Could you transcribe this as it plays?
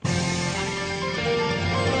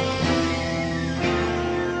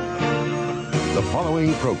The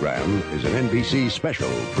following program is an NBC special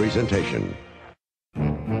presentation.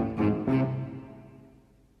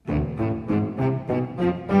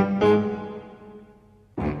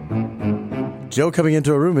 Joe coming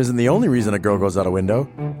into a room isn't the only reason a girl goes out a window.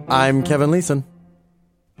 I'm Kevin Leeson.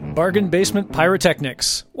 Bargain basement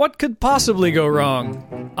pyrotechnics. What could possibly go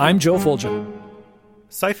wrong? I'm Joe Fulgen.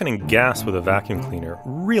 Siphoning gas with a vacuum cleaner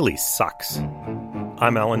really sucks.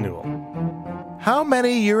 I'm Alan Newell. How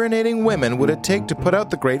many urinating women would it take to put out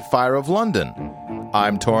the Great Fire of London?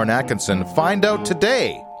 I'm Torrin Atkinson. Find out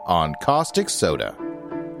today on Caustic Soda.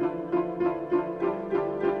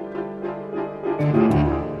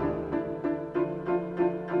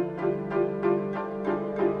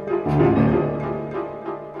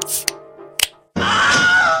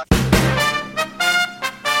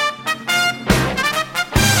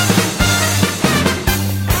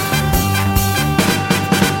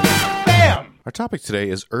 Our topic today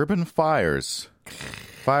is urban fires.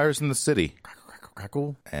 Fires in the city.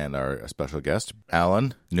 Crackle. And our special guest,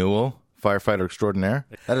 Alan Newell, firefighter extraordinaire.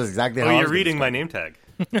 That is exactly how Oh, I you're was reading my name tag.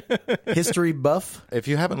 history buff. If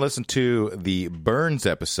you haven't listened to the Burns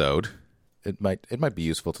episode, it might be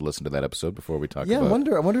useful to listen to that episode before we talk Yeah, about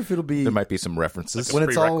I wonder if it'll be There might be some references. when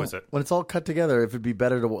it's all prerequisite. cut together. If it'd be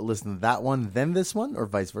better to listen to that one than this one, or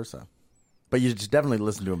vice versa. But you should definitely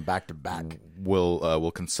listen to them back to back.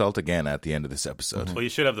 We'll consult again at the end of this episode. Well, you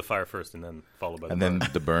should have the fire first and then followed by the And burn. then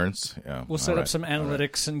the Burns. Yeah, We'll set up some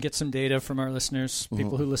analytics and get some data from our listeners,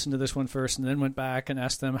 people who listened to this one first and then went back and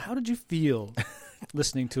asked them, how did you feel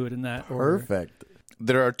listening to it in that order? Perfect.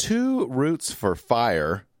 There are two routes for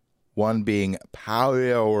fire, one being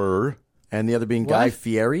power, And the other being Guy What?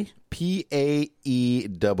 Fieri. P-A-E-W-R.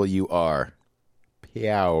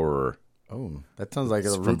 Power. Oh, that sounds like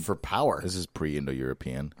a root for power. This is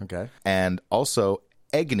pre-Indo-European. Okay. And also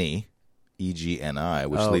Egni, E-G-N-I,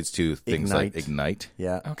 which leads to things like ignite.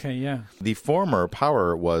 Yeah. Okay, yeah. The former,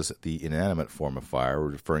 power, was the inanimate form of fire,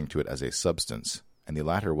 referring to it as a substance. And the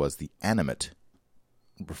latter was the animate,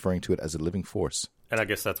 referring to it as a living force. And I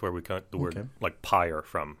guess that's where we got the word like pyre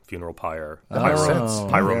from. Funeral pyre, sense.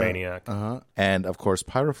 pyromaniac. And, of course,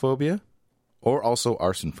 pyrophobia, or also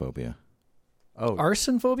arsonophobia.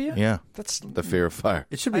 Arsonophobia? Yeah, That's the fear of fire.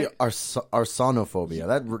 It should be arsonophobia.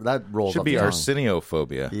 That rolls Should off be the tongue.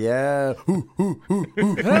 arseniophobia. Yeah.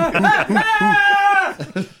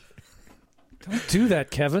 Don't do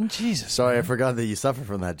that, Kevin. Jesus. Sorry, I forgot that you suffer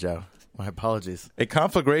from that, Joe. My apologies. A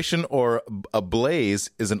conflagration or a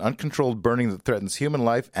blaze is an uncontrolled burning that threatens human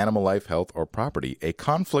life, animal life, health, or property. A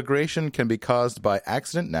conflagration can be caused by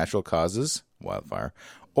accident, natural causes, wildfire,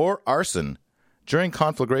 or arson. During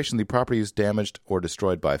conflagration, the property is damaged or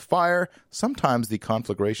destroyed by fire. Sometimes the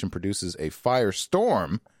conflagration produces a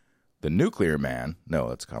firestorm, the nuclear man, no,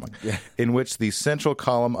 that's common, in which the central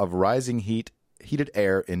column of rising heated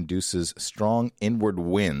air induces strong inward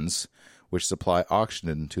winds, which supply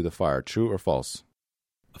oxygen to the fire. True or false?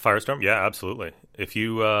 A firestorm? Yeah, absolutely. If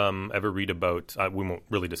you ever read about, we won't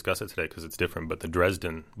really discuss it today because it's different, but the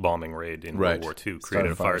Dresden bombing raid in World War II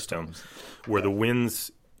created a firestorm where the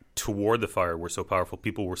winds toward the fire were so powerful,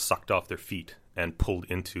 people were sucked off their feet and pulled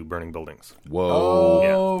into burning buildings. Whoa.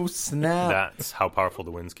 Oh, snap. That's how powerful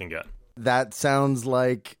the winds can get. That sounds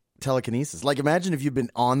like telekinesis. Like, imagine if you'd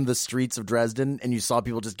been on the streets of Dresden and you saw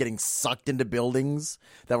people just getting sucked into buildings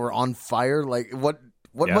that were on fire. Like, what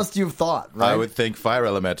must you have thought, right? I would think fire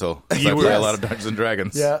elemental. I You play were- a lot of Dungeons and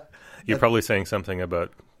Dragons. Yeah. You're probably saying something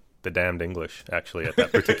about the damned English, actually, at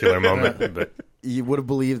that particular moment. But You would have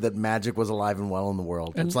believed that magic was alive and well in the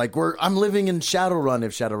world. It's like, I'm living in Shadowrun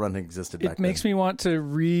if Shadowrun existed back It makes me want to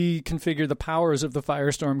reconfigure the powers of the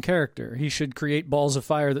Firestorm character. He should create balls of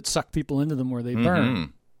fire that suck people into them where they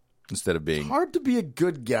burn. Instead of being... then. Hard to be a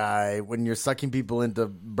good guy when you're sucking people into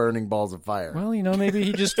burning balls of fire. Well, maybe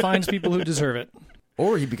he just finds people who deserve it.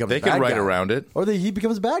 Or he becomes They a bad can write guy. around it. Or he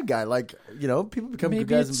becomes a bad guy. Like, people become Maybe good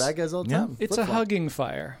guys and it's- bad guys all the yeah. time. It's a Flip-flop. hugging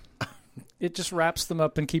fire. It just wraps them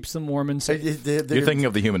up and keeps them warm and safe. You're thinking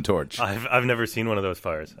of the Human Torch. I've never seen one of those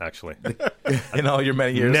fires, actually. In all your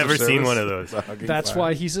many years Never of seen service. one of those. That's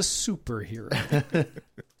why he's a superhero.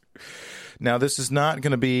 Now, this is not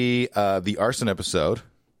going to be the arson episode,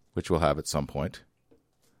 which we'll have at some point.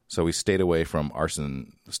 So we stayed away from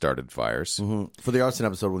arson-started fires. For the arson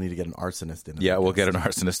episode, we'll need to get an arsonist in. Yeah, we'll get an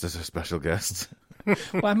arsonist as a special guest.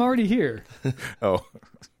 Well, I'm already here. Oh,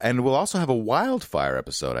 and we'll also have a wildfire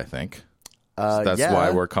episode, I think. So that's yeah.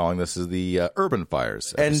 why we're calling this the urban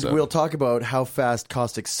fires And episode. we'll talk about how fast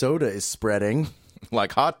caustic soda is spreading.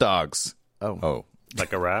 like hot dogs. Oh.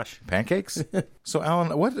 like a rash. Pancakes? So,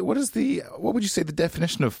 Alan, what would you say the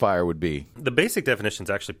definition of fire would be? The basic definition is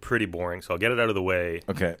actually pretty boring, so I'll get it out of the way.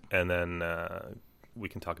 Okay. And then we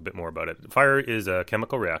can talk a bit more about it. Fire is a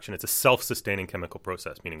chemical reaction. It's a self-sustaining chemical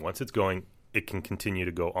process, meaning once it's going, it can continue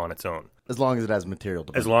to go on its own. As long as it has material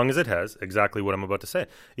to burn. As long as it has, exactly what I'm about to say.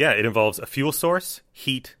 Yeah, it involves a fuel source,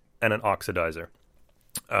 heat, and an oxidizer.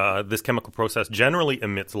 This chemical process generally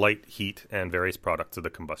emits light, heat, and various products of the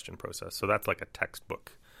combustion process. So that's like a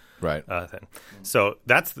textbook Right. thing. So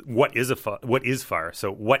that's what is fire.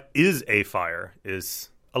 So what is a fire is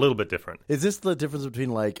a little bit different. Is this the difference between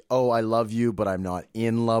like, oh, I love you, but I'm not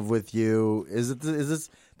in love with you? Is this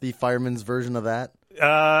the fireman's version of that?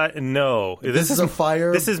 No. This is a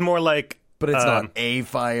fire? This is more like... But it's not a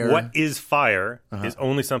fire. What is fire is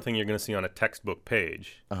only something you're going to see on a textbook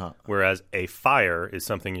page, whereas a fire is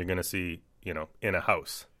something you're going to see, in a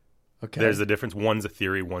house. Okay. There's a difference. One's a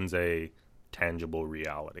theory, one's a tangible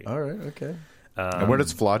reality. All right, okay. And where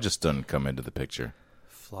does phlogiston come into the picture?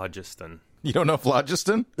 Phlogiston. You don't know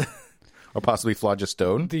phlogiston? Or possibly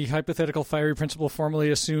phlogiston? The hypothetical fiery principle formerly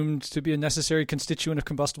assumed to be a necessary constituent of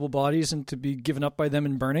combustible bodies and to be given up by them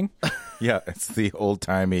in burning. Yeah, it's the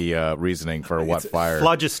old-timey reasoning for what fire.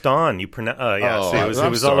 Phlogiston. You pronounce... Oh, it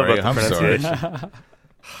was all about the I'm sorry. pronunciation.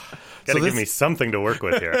 Got to give me something to work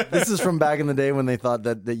with here. This is from back in the day when they thought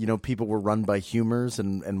that people were run by humors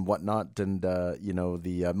and whatnot, and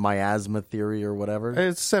the miasma theory or whatever.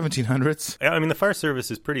 It's 1700s. I mean, the fire service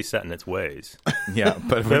is pretty set in its ways. Yeah,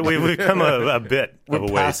 but We've come a bit of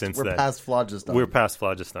a way since we're then. past phlogiston. We're past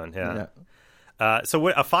phlogiston, yeah. So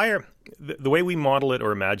a fire, the way we model it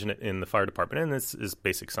or imagine it in the fire department, and this is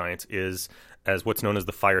basic science, is as what's known as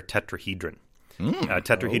the fire tetrahedron.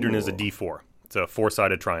 Tetrahedron is a D4. It's a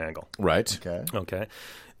four-sided triangle. Right. Okay.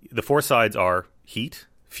 The four sides are heat,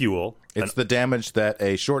 fuel. It's the damage that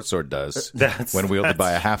a short sword does when wielded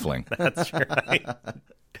by a halfling. That's right.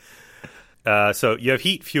 So you have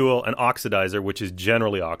heat, fuel, and oxidizer, which is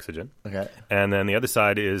generally oxygen. Okay. And then the other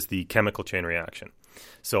side is the chemical chain reaction.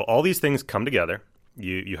 So all these things come together.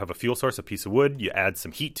 You have a fuel source, a piece of wood. You add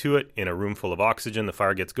some heat to it in a room full of oxygen. The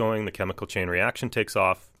fire gets going. The chemical chain reaction takes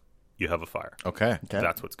off. You have a fire. Okay.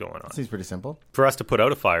 That's what's going on. Seems pretty simple. For us to put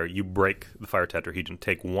out a fire, you break the fire tetrahedron,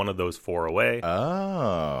 take one of those four away,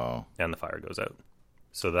 Oh. and the fire goes out.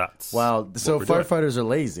 So that's Wow. So what we're doing. firefighters are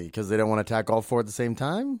lazy because they don't want to attack all four at the same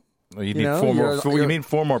time? Well, you need four more. You need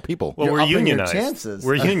four more people. Well, You're we're upping your unionized. chances.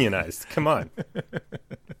 We're unionized. Come on.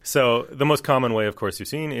 So the most common way, of course, you've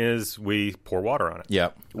seen is we pour water on it. Yeah.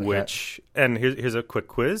 Which, and here's a quick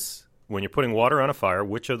quiz. When you're putting water on a fire,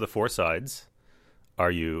 which of the four sides are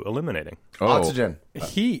you eliminating? Oh. Oxygen.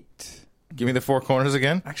 Heat. Give me the four corners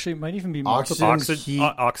again. Actually, it might even be Oxygen. multiple.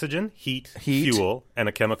 Oxygen, heat, Heat, fuel, and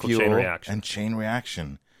a chemical Fuel chain reaction. and chain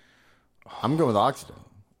reaction. I'm going with oxygen.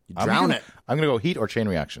 You drown it. I'm going to go heat or chain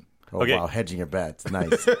reaction. Oh, Okay. wow. Hedging your bets.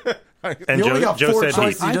 Nice. And You only got Joe four said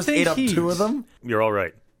choices. heat. You I just think ate up heat. two of them? You're all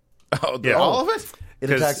right. Oh, Yeah. all of it? It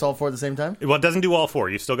 'Cause- attacks all four at the same time? Well, it doesn't do all four.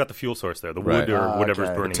 You've still got the fuel source there. The wood Right. or whatever's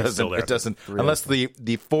okay. burning is still there. It doesn't unless the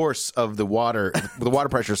force of the water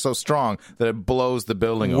pressure is so strong that it blows the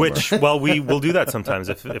building Which, well, we will do that sometimes.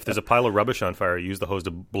 If there's a pile of rubbish on fire, use the hose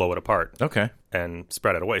to blow it apart. Okay. And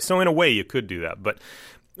spread it away. So in a way, you could do that. But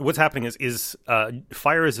what's happening is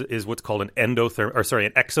fire is what's called an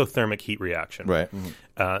exothermic heat reaction. Right.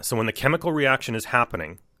 So when the chemical reaction is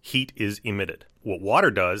happening, heat is emitted. What water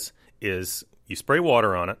does is you spray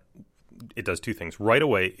water on it. It does two things. Right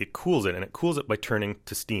away, it cools it, and it cools it by turning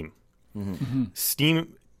to steam.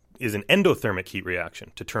 Steam is an endothermic heat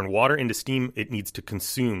reaction. To turn water into steam, it needs to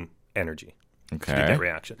consume energy to do Okay. that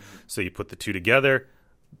reaction. So you put the two together,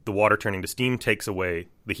 the water turning to steam takes away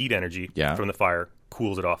the heat energy from the fire,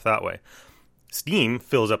 cools it off that way. Steam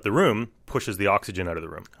fills up the room, pushes the oxygen out of the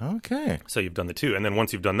room. Okay. So you've done the two. And then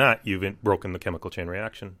once you've done that, you've broken the chemical chain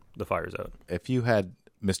reaction. The fire's out. If you had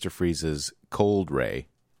Mr. Freeze's cold ray,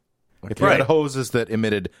 if you Right. had hoses that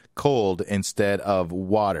emitted cold instead of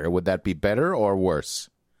water, would that be better or worse?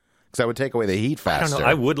 Because that would take away the heat I faster. don't know.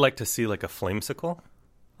 I would like to see like a flamesicle.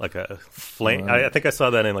 Like a flame. I think I saw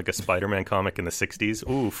that in like a Spider-Man comic in the 60s.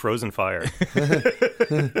 Ooh, frozen fire.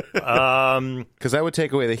 Because that would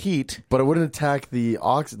take away the heat. But it wouldn't attack the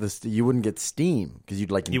you wouldn't get steam because you'd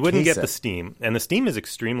like You wouldn't encase get the it. steam. And the steam is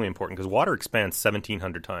extremely important because water expands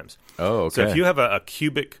 1,700 times. Oh, okay. So if you have a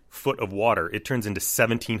cubic foot of water, it turns into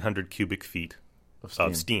 1,700 cubic feet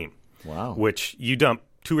of steam. Wow. Which you dump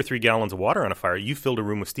 2 or 3 gallons of water on a fire, you filled a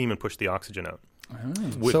room with steam and pushed the oxygen out.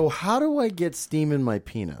 So how do I get steam in my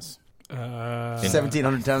penis?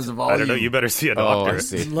 1,700 times of volume. I don't know. You better see a Oh, doctor. I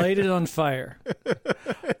see. Light it on fire.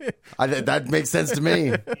 That makes sense to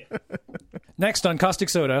me. Next on Caustic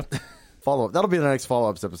Soda. Follow-up. That'll be the next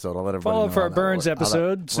follow-ups episode. I'll let everybody Follow know up for how our that Burns worked. episode. How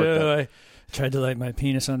that worked So out. I tried to light my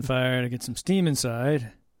penis on fire to get some steam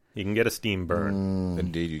inside. You can get a steam burn.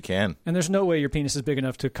 Indeed, you can. And there's no way your penis is big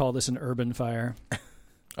enough to call this an urban fire.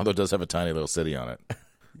 Although it does have a tiny little city on it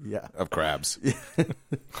Yeah. of crabs. You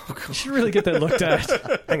should really get that looked at.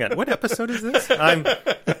 Hang on, what episode is this?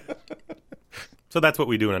 So that's what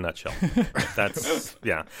we do in a nutshell. That's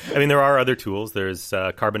yeah. I mean, there are other tools. There's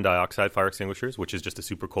carbon dioxide fire extinguishers, which is just a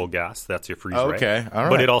super cold gas. That's your freeze ray. Okay, all right.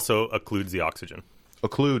 But it also occludes the oxygen.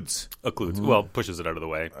 Occludes. Well, pushes it out of the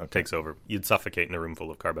way, takes over. You'd suffocate in a room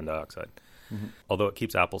full of carbon dioxide. Although it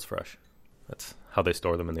keeps apples fresh. That's how they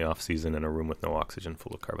store them in the off season in a room with no oxygen,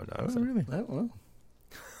 full of carbon dioxide. Really? Oh, well.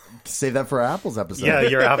 Save that for our apples episode. Yeah,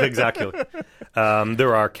 you're out exactly.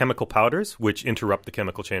 There are chemical powders which interrupt the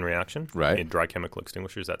chemical chain reaction. Right. In dry chemical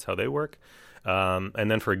extinguishers, that's how they work.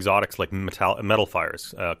 And then for exotics like metal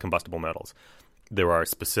fires, combustible metals, there are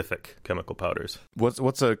specific chemical powders.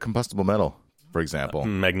 What's a combustible metal, for example?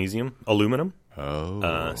 Magnesium, aluminum.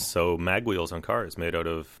 Oh. So mag wheels on cars made out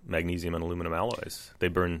of magnesium and aluminum alloys. They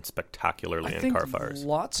burn spectacularly I in think car fires.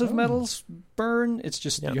 lots of metals burn. It's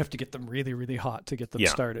just you have to get them really, really hot to get them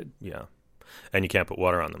started. Yeah. And you can't put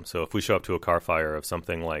water on them. So if we show up to a car fire of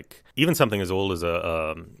something like, even something as old as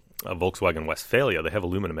a Volkswagen Westphalia, they have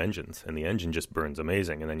aluminum engines, and the engine just burns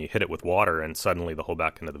amazing. And then you hit it with water, and suddenly the whole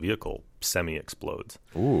back end of the vehicle semi-explodes.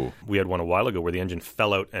 Ooh. We had one a while ago where the engine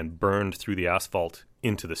fell out and burned through the asphalt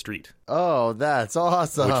into the street. Oh, that's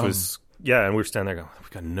awesome. Which was, yeah, and we were standing there going, we've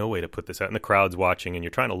got no way to put this out. And the crowd's watching, and you're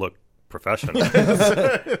trying to look professional.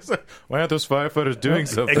 Why aren't those firefighters doing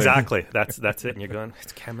something? Exactly. That's it. And you're going,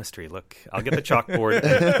 it's chemistry. Look, I'll get the chalkboard.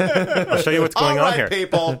 I'll show you what's going All on right, here.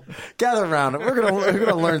 people. Gather around. We're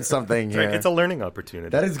gonna learn something here. It's a learning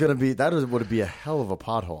opportunity. Would be a hell of a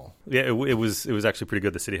pothole. Yeah, it was actually pretty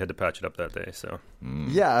good. The city had to patch it up that day. So,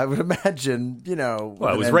 Yeah, I would imagine.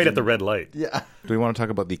 well, it was right at the red light. Yeah. Do we want to talk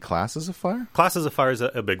about the classes of fire? Classes of fire is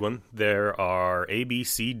a big one. There are A, B,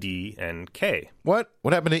 C, D, and K. What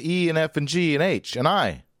happened to E and F and G and H and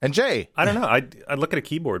I and J? I don't know. I'd look at a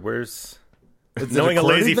keyboard. Where's Is it knowing a QWERTY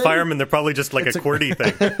lazy thing? fireman? They're probably just like a QWERTY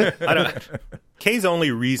thing. I don't. K's only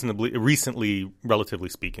recently, relatively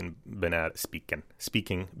speaking, been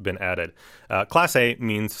added. Class A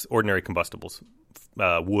means ordinary combustibles,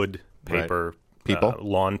 wood, paper, Right. People?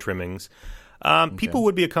 lawn trimmings. People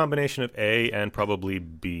would be a combination of A and probably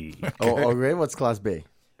B. Oh, great. What's class B?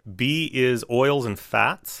 B is oils and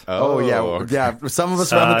fats. Oh, yeah, okay. yeah. Some of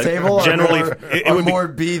us around the table generally, are it would be more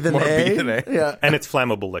B than more A. B than A. Yeah. And it's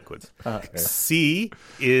flammable liquids. C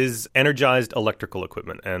is energized electrical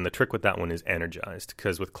equipment. And the trick with that one is energized.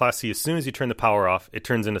 Because with Class C, as soon as you turn the power off, it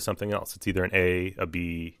turns into something else. It's either an A, a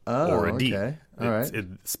B, or a D. okay. All right.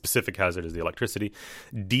 Specific hazard is the electricity.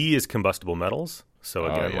 D is combustible metals. So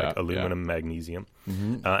again, yeah, like aluminum, magnesium.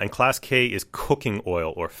 And Class K is cooking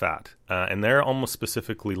oil or fat. And they're almost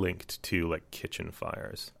specifically linked to like kitchen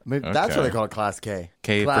fires. Maybe that's Okay. what they call it, class K.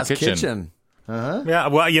 K for class kitchen. Yeah,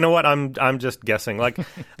 well, you know what? I'm just guessing. Like,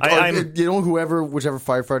 I'm You know, whichever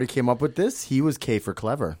firefighter came up with this, he was K for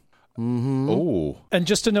clever. Oh. And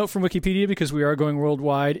just a note from Wikipedia, because we are going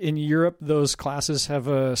worldwide, in Europe, those classes have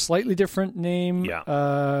a slightly different name. Yeah.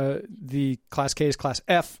 The Class K is Class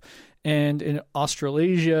F, and in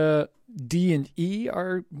Australasia, D and E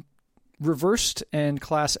are reversed, and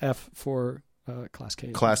Class F for Class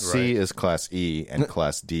K. Class C is Class E and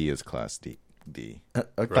Class D is Class D.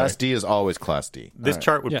 Class D is always Class D. This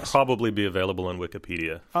chart would Yes. probably be available on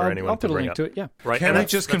Wikipedia for anyone I'll to put a bring link up. to it, yeah. Right? Can and we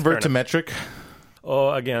that's- just that's convert to fair enough. metric?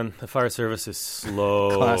 Oh, again, the fire service is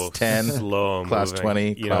slow. Class 10, slow Class moving.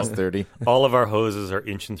 20, You Class know, 30. All of our hoses are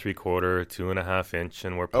 1 3/4, 2.5 inch,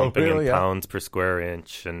 and we're pumping really? in Yeah. pounds per square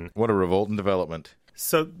inch. And What a revolting development.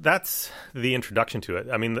 so that's the introduction to it.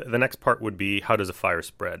 I mean, the next part would be, how does a fire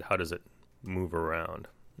spread? How does it move around?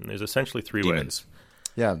 And there's essentially three Demons. ways.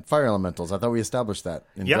 Yeah, fire elementals. I thought we established that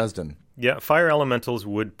in Yeah. Dresden. Yeah, fire elementals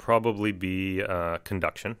would probably be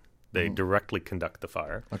conduction. They directly conduct the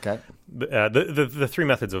fire. Okay. The three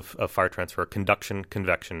methods of fire transfer are conduction,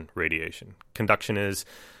 convection, radiation. Conduction is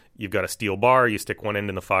you've got a steel bar, you stick one end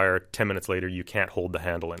in the fire, 10 minutes later you can't hold the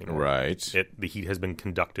handle anymore. Right. The heat has been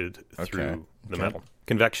conducted through the Okay. metal.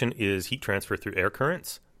 Convection is heat transfer through air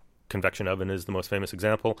currents. Convection oven is the most famous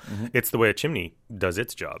example. It's the way a chimney does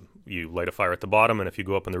its job. You light a fire at the bottom, and if you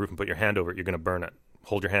go up on the roof and put your hand over it, you're going to burn it.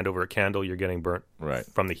 Hold your hand over a candle, you're getting burnt Right.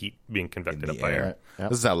 from the heat being convected the up by air. Right. Yep.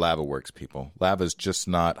 This is how lava works, people. Lava is just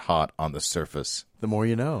not hot on the surface. The more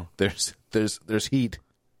you know. There's heat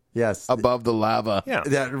Yes. above the lava. Yeah.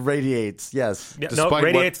 That radiates, yes. Yeah, no, Despite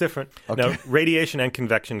radiate's what- different. Now, radiation and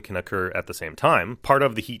convection can occur at the same time. Part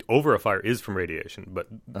of the heat over a fire is from radiation, but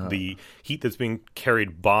the heat that's being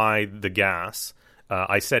carried by the gas,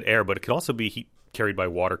 I said air, but it could also be heat carried by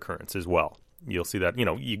water currents as well. You'll see that,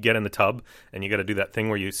 you get in the tub and you got to do that thing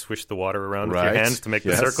where you swish the water around with your Right. hands to make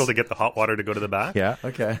the circle to get the hot water to go to the back. Yeah.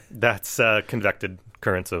 Okay. That's convected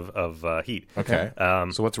currents of heat. Okay.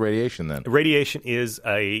 So what's radiation then? Radiation is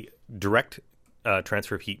a direct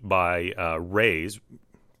transfer of heat by rays,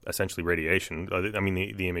 essentially radiation. I mean,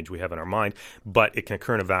 the image we have in our mind, but it can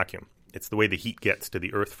occur in a vacuum. It's the way the heat gets to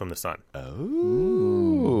the Earth from the sun.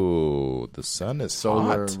 Oh, the sun is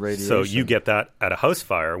Solar hot. radiation. So you get that at a house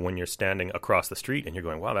fire when you're standing across the street and you're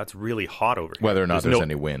going, wow, that's really hot over here. Whether or not there's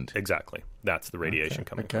any wind. Exactly. That's the radiation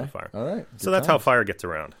coming from the fire. All right. So that's how fire gets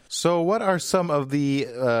around. So what are some of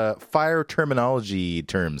the fire terminology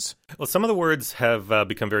terms? Well, some of the words have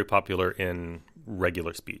become very popular in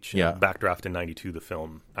regular speech. Yeah. Backdraft in 92, the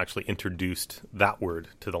film, actually introduced that word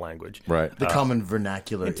to the language. Right. The common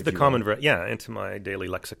vernacular. Into if the you common, will. into my daily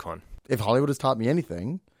lexicon. If Hollywood has taught me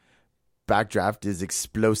anything, backdraft is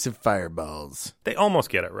explosive fireballs. They almost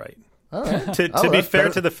get it right. All right. To Oh, be that's fair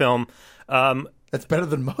better. to the film, That's better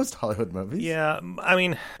than most Hollywood movies. yeah, I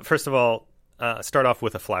mean, first of all, start off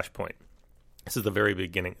with a flashpoint. This is the very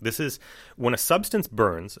beginning. This is when a substance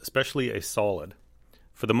burns, especially a solid.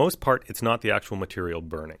 For the most part, it's not the actual material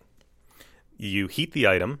burning. You heat the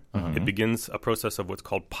item. It begins a process of what's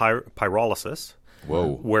called pyrolysis,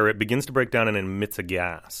 Whoa. where it begins to break down and emits a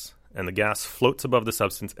gas. And the gas floats above the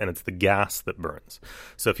substance, and it's the gas that burns.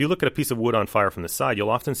 So if you look at a piece of wood on fire from the side, you'll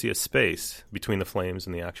often see a space between the flames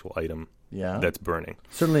and the actual item that's burning.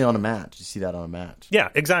 Certainly on a match. You see that on a match. Yeah,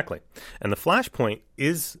 exactly. And the flash point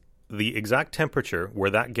is the exact temperature where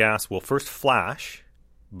that gas will first flash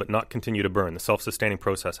but not continue to burn. The self-sustaining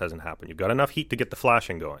process hasn't happened. You've got enough heat to get the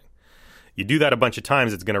flashing going. You do that a bunch of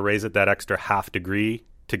times, it's going to raise it that extra half degree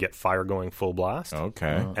to get fire going full blast.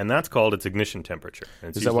 Okay. And that's called its ignition temperature. And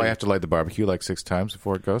it's Is that why usually- you have to light the barbecue like 6 times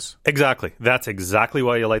before it goes? Exactly. That's exactly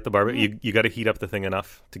why you light the barbecue. You got to heat up the thing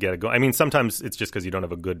enough to get it going. I mean, sometimes it's just because you don't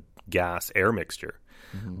have a good gas-air mixture.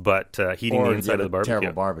 But heating Or the inside you of the have a barbecue.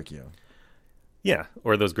 terrible barbecue. Yeah,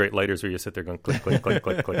 or those great lighters where you sit there going click, click, click,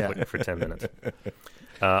 click, click, click for 10 minutes.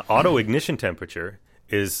 Auto ignition temperature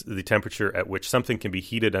is the temperature at which something can be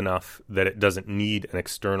heated enough that it doesn't need an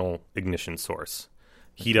external ignition source.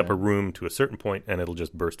 Heat up a room to a certain point and it'll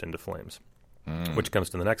just burst into flames. Which comes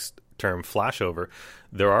to the next term, flashover.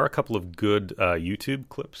 There are a couple of good YouTube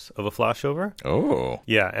clips of a flashover. Oh.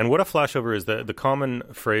 Yeah, and what a flashover is, the common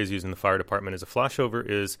phrase used in the fire department is a flashover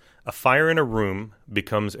is a fire in a room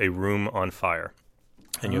becomes a room on fire.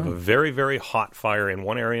 And you have a very, very hot fire in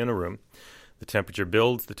one area in a room. The temperature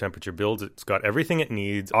builds, it's got everything it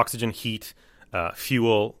needs, oxygen, heat,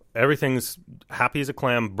 fuel, everything's happy as a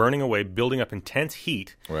clam, burning away, building up intense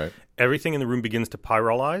heat. Right. Everything in the room begins to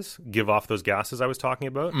pyrolyze, give off those gases I was talking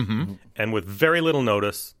about. And with very little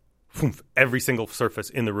notice, every single surface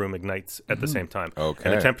in the room ignites at the same time. Okay.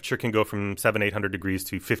 And the temperature can go from 700-800 degrees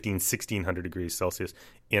to 1,500-1,600 degrees Celsius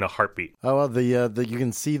in a heartbeat. Oh, well, the you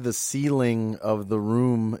can see the ceiling of the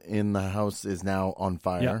room in the house is now on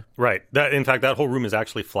fire. Yeah. Right. In fact, that whole room is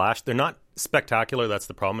actually flashed. They're not spectacular. That's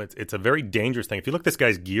the problem. It's a very dangerous thing. If you look, this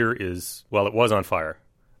guy's gear is, well, it was on fire.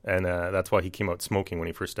 And that's why he came out smoking when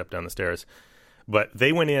he first stepped down the stairs. But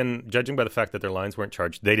they went in, judging by the fact that their lines weren't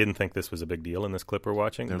charged, they didn't think this was a big deal in this clip we're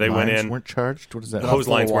watching. Their They went lines in, weren't charged? What is that? hose full of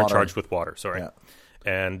lines weren't water. charged with water, sorry. Yeah.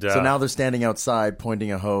 And So now they're standing outside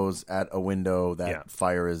pointing a hose at a window that Yeah.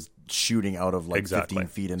 fire is shooting out of like Exactly. 15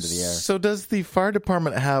 feet into the air. So does the fire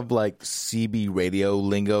department have like CB radio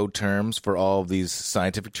lingo terms for all of these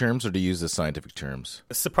scientific terms, or do you use the scientific terms?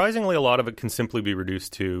 surprisingly, a lot of it can simply be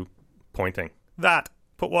reduced to pointing. That.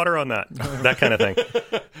 Put water on that. That kind of thing.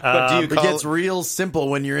 But do you It call gets real simple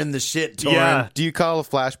when you're in the shit, Torin. Yeah. do you call a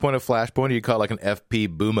flashpoint a flashpoint, or do you call it like an FP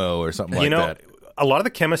boomo or something like that? A lot of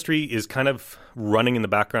the chemistry is kind of running in the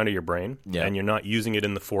background of your brain, Yeah. and you're not using it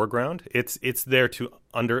in the foreground. It's there to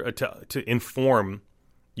inform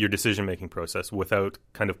your decision-making process without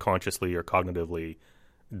kind of consciously or cognitively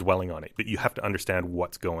dwelling on it. But you have to understand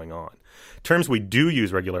what's going on. Terms we do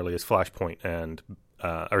use regularly is flashpoint and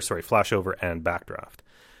flashover and backdraft.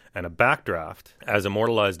 And a backdraft, as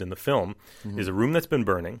immortalized in the film, is a room that's been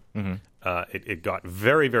burning. It got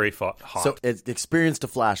very, very hot. So it experienced a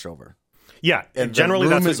flashover. Yeah, And generally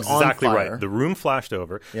the room that's is on exactly fire. right. The room flashed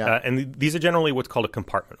over, Yeah. and these are generally what's called a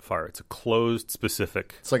compartment fire. It's a closed,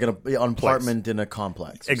 specific. It's like an apartment in a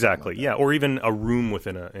complex. or Exactly, yeah, or even a room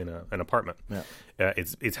within an apartment. Yeah.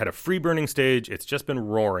 It's had a free burning stage. It's just been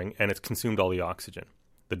roaring, and it's consumed all the oxygen.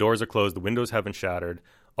 The doors are closed. The windows haven't shattered.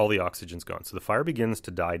 All the oxygen's gone. So the fire begins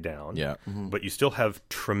to die down. Yeah. But you still have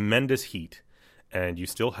tremendous heat, and you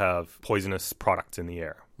still have poisonous products in the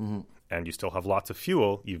air. And you still have lots of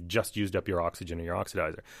fuel. You've just used up your oxygen and your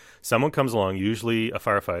oxidizer. Someone comes along, usually a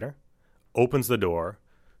firefighter, opens the door,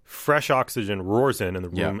 fresh oxygen roars in, and the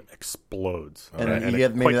room explodes. And you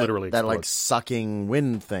have maybe that like sucking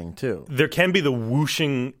wind thing too. There can be the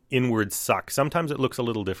whooshing inward suck. Sometimes it looks a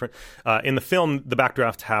little different. In the film, the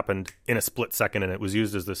backdraft happened in a split second, and it was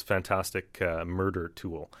used as this fantastic murder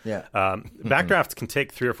tool. Yeah. Backdrafts can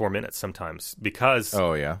take 3 or 4 minutes sometimes because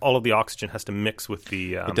all of the oxygen has to mix with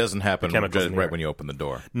the it doesn't happen right when you open the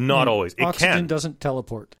door. Not always. It oxygen doesn't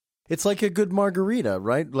teleport. It's like a good margarita,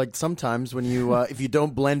 right? Like sometimes when you, if you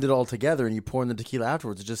don't blend it all together and you pour in the tequila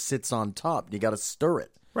afterwards, it just sits on top. You got to stir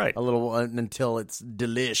it, right, a little until it's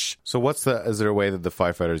delish. So, is there a way that the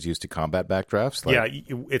firefighters use to combat backdrafts? Yeah,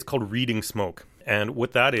 it's called reading smoke, and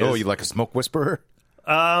what that is. Oh, you like a smoke whisperer?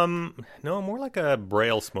 No, more like a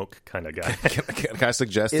braille smoke kind of guy. Can I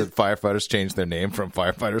suggest that firefighters change their name from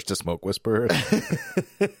firefighters to smoke whisperers?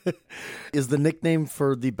 Is the nickname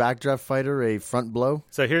for the backdraft fighter a front blow?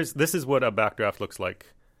 So this is what a backdraft looks like.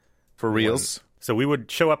 For reals? So we would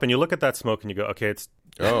show up and you look at that smoke and you go, okay, it's...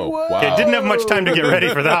 Oh, wow. Okay, didn't have much time to get ready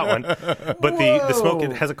for that one. But the smoke,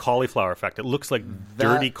 it has a cauliflower effect. It looks like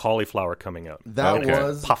dirty cauliflower coming out. That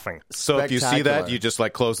was puffing. So if you see that, you just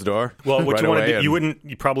like close the door? Well, what you want to do,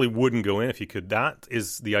 you probably wouldn't go in if you could. That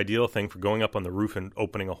is the ideal thing for going up on the roof and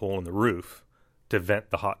opening a hole in the roof to vent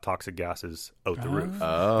the hot toxic gases out the roof.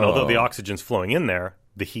 Oh. And although the oxygen's flowing in there,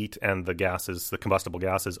 the heat and the gases, the combustible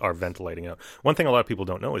gases, are ventilating out. One thing a lot of people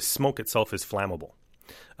don't know is smoke itself is flammable.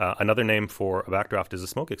 Another name for a backdraft is a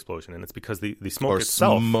smoke explosion, and it's because the smoke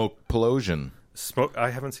itself... Or smoke-plosion. I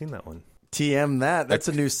haven't seen that one. TM that. That's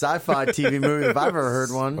a new sci-fi TV movie if I've ever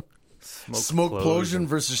heard one. Smoke-plosion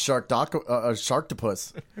versus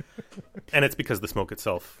Sharktopus. And it's because the smoke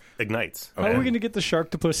itself ignites. How are we going to get the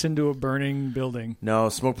Sharktopus into a burning building? No,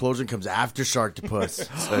 Smoke-plosion comes after Sharktopus.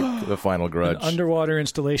 It's like the final grudge. An underwater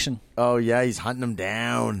installation. Oh, yeah, he's hunting them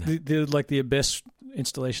down. Like the Abyss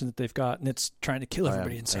installation that they've got, and it's trying to kill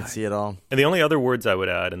everybody inside. I see it all. And the only other words I would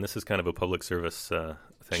add, and this is kind of a public service thing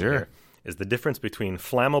here, is the difference between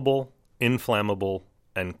flammable, inflammable,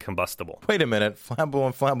 and combustible. Wait a minute. Flammable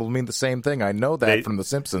and flammable mean the same thing. I know that from The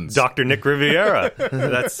Simpsons. Dr. Nick Riviera.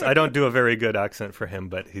 I don't do a very good accent for him,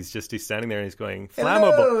 but he's standing there and he's going,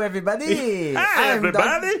 flammable. Hello, everybody. Hi,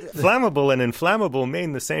 everybody. Flammable and inflammable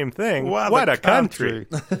mean the same thing. What a country.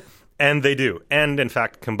 And they do. And, in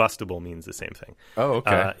fact, combustible means the same thing. Oh,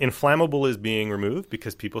 okay. Inflammable is being removed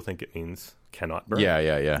because people think it means cannot burn.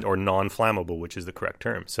 Yeah. Or non-flammable, which is the correct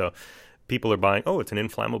term. So people are buying, it's an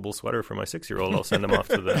inflammable sweater for my 6-year-old. I'll send them off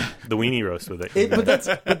to the weenie roast with it.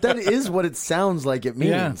 But that is what it sounds like it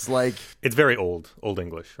means. Yeah. Like it's very old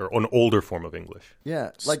English, or an older form of English.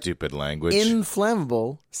 Yeah. Like stupid language.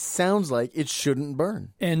 Inflammable sounds like it shouldn't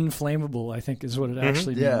burn. Inflammable, I think, is what it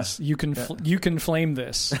actually means. You can flame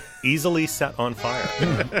this. Easily set on fire.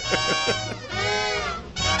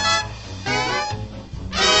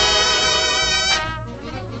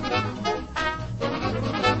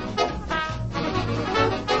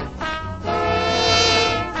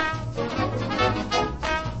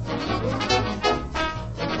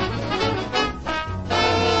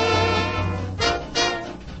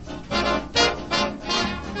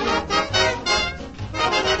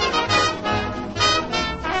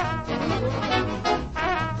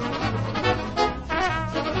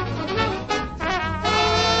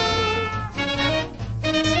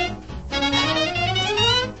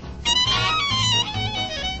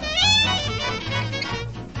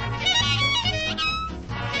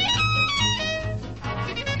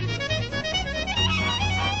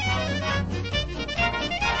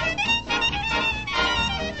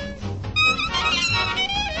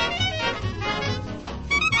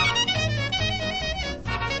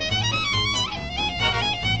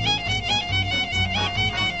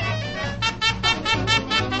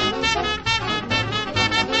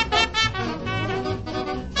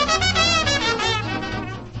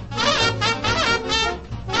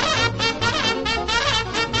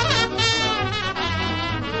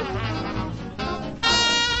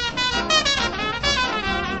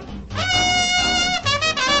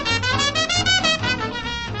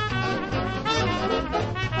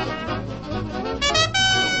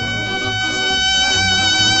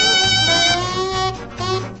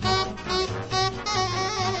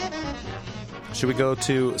 Should we go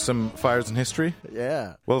to some fires in history?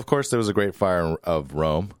 Yeah. Well, of course, there was a great fire of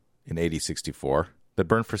Rome in AD 64 that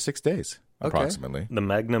burned for 6 days. approximately. The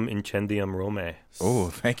Magnum Incendium Rome. Oh,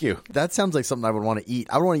 thank you. That sounds like something I would want to eat.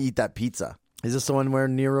 I would want to eat that pizza. Is this the one where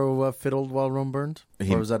Nero fiddled while Rome burned?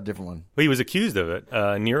 Or was that a different one? Well, he was accused of it.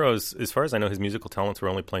 Nero's, as far as I know, his musical talents were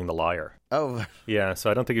only playing the lyre. Oh. Yeah,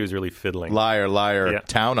 so I don't think he was really fiddling. Liar, liar,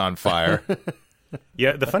 town on fire.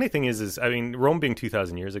 Yeah, the funny thing is, Rome being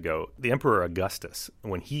 2,000 years ago, the Emperor Augustus,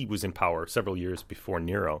 when he was in power several years before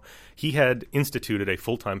Nero, he had instituted a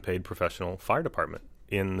full-time paid professional fire department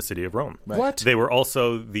in the city of Rome. Right. What? They were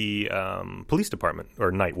also the police department,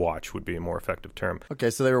 or night watch would be a more effective term. Okay,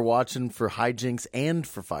 so they were watching for hijinks and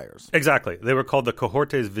for fires. Exactly. They were called the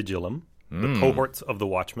cohortes vigilum, the cohorts of the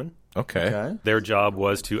watchmen. Okay. Their job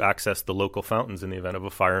was to access the local fountains in the event of a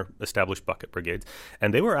fire, establish bucket brigades.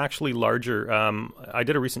 And they were actually larger. I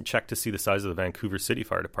did a recent check to see the size of the Vancouver City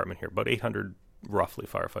Fire Department here, about 800 roughly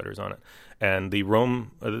firefighters on it. And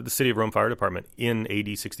the City of Rome Fire Department in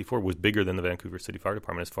AD 64 was bigger than the Vancouver City Fire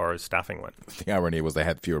Department as far as staffing went. The irony was they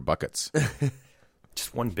had fewer buckets.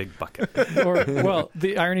 Just one big bucket.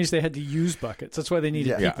 The irony is they had to use buckets. That's why they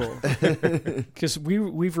needed people. Because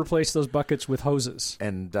we've replaced those buckets with hoses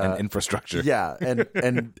and infrastructure. Yeah,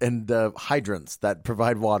 and hydrants that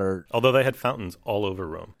provide water. Although they had fountains all over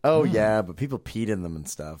Rome. Oh yeah, but people peed in them and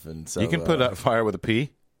stuff, and so you can put out fire with a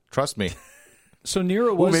pee. Trust me. So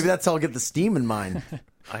Nero was. Maybe that's how I'll get the steam in mine.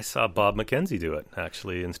 I saw Bob McKenzie do it,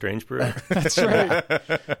 actually, in Strange Brew. That's right.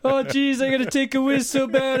 Oh, geez, I got to take a whiz so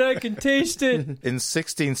bad I can taste it. In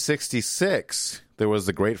 1666, there was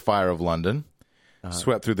the Great Fire of London.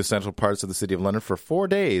 Swept through the central parts of the city of London for 4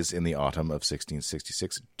 days in the autumn of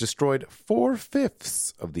 1666. Destroyed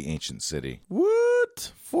 4/5 of the ancient city.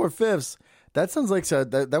 What? 4/5? That sounds like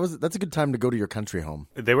that's a good time to go to your country home.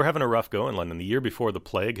 They were having a rough go in London. The year before the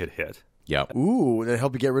plague had hit. Yeah. Ooh, that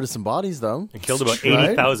helped you get rid of some bodies, though. It killed about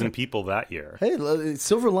 80,000 people that year. Hey,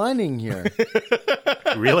 silver lining here.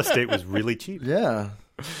 Real estate was really cheap. Yeah.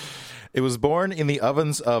 It was born in the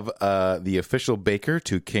ovens of the official baker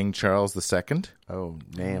to King Charles II. Oh,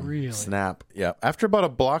 damn. Really? Snap. Yeah. After about a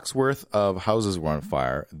block's worth of houses were on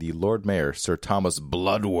fire, the Lord Mayor, Sir Thomas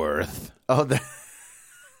Bloodworth. Oh,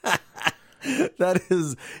 that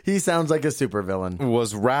is... He sounds like a supervillain.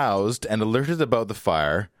 Was roused and alerted about the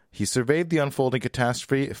fire. He surveyed the unfolding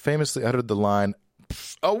catastrophe, famously uttered the line,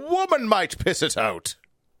 "A woman might piss it out."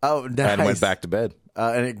 Oh, nice. And went back to bed.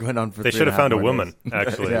 And it went on for They should have found a woman,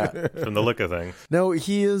 actually, Yeah. from the look of things. No,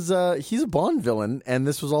 he's a Bond villain, and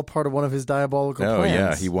this was all part of one of his diabolical plans.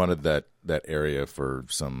 Yeah, he wanted that area for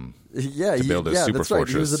some... Yeah, to build a super that's right.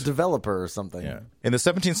 fortress. He was a developer or something. Yeah. In the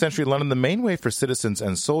 17th century London, the main way for citizens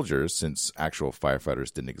and soldiers, since actual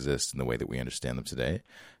firefighters didn't exist in the way that we understand them today,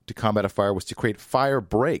 to combat a fire was to create fire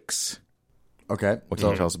breaks. Okay. What can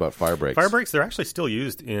you tell us about fire breaks? Fire breaks, they're actually still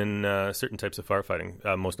used in certain types of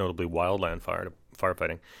firefighting, most notably wildland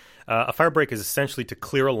firefighting. A fire break is essentially to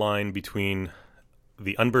clear a line between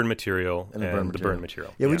the unburned material and the burned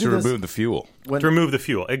material. Yeah, we to did this remove the fuel. to remove the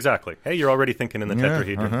fuel, exactly. Hey, you're already thinking in the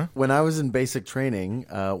tetrahedron. when I was in basic training.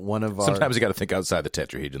 One of our Sometimes you got to think outside the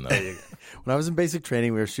tetrahedron, though. When I was in basic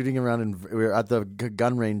training, we were shooting around, we were at the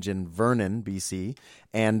gun range in Vernon, BC,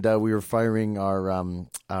 and we were firing our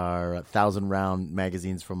 1,000-round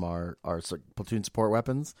magazines from our platoon support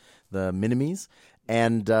weapons, the Minimes.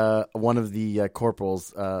 And one of the corporals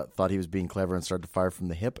thought he was being clever and started to fire from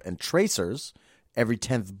the hip. And tracers, every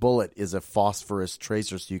 10th bullet is a phosphorus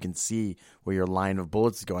tracer, so you can see where your line of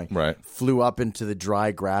bullets is going. Right. Flew up into the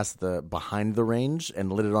dry grass behind the range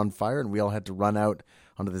and lit it on fire, and we all had to run out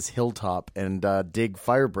onto this hilltop and dig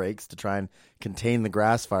fire breaks to try and contain the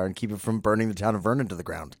grass fire and keep it from burning the town of Vernon to the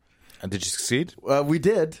ground. And did you succeed? We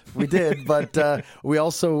did, but we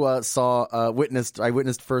also I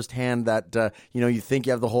witnessed firsthand that you think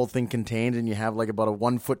you have the whole thing contained, and you have like about a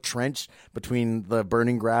 1-foot trench between the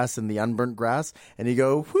burning grass and the unburnt grass, and you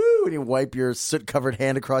go whoo, and you wipe your soot-covered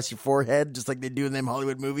hand across your forehead, just like they do in them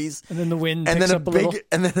Hollywood movies. And then the wind and picks then up a little.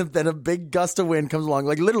 and then a big gust of wind comes along.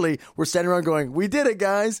 Like literally, we're standing around going, "We did it,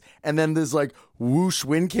 guys!" And then this like whoosh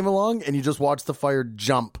wind came along, and you just watch the fire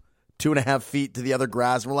jump 2.5 feet to the other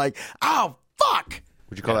grass, and we're like, "Oh, fuck!"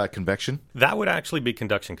 Would you call that convection? That would actually be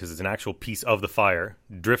conduction because it's an actual piece of the fire,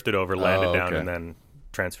 drifted over, landed down, okay. and then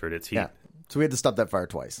transferred its heat. Yeah. So we had to stop that fire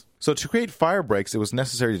twice. So to create fire breaks, it was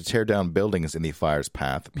necessary to tear down buildings in the fire's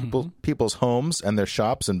path, people's homes and their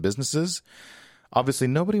shops and businesses. Obviously,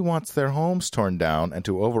 nobody wants their homes torn down, and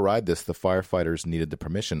to override this, the firefighters needed the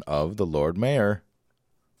permission of the Lord Mayor.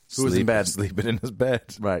 Who was in bed. Sleeping in his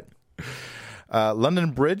bed. Right.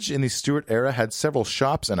 London Bridge in the Stuart era had several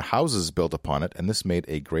shops and houses built upon it, and this made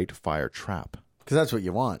a great fire trap. Because that's what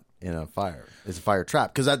you want in a fire. It's a fire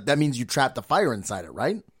trap. Because that means you trap the fire inside it,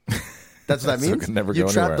 right? That's what that So it means. can never you go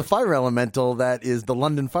trap anywhere. the fire elemental that is the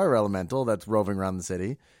London fire elemental that's roving around the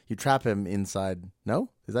city. You trap him inside. No?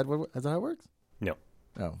 Is that how it works? No.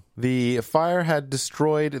 Oh. The fire had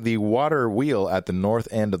destroyed the water wheel at the north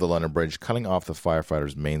end of the London Bridge, cutting off the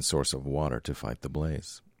firefighters' main source of water to fight the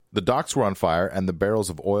blaze. The docks were on fire, and the barrels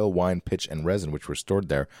of oil, wine, pitch, and resin which were stored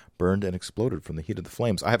there burned and exploded from the heat of the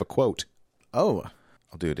flames. I have a quote. Oh.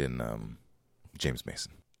 I'll do it in James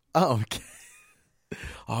Mason. Oh, okay.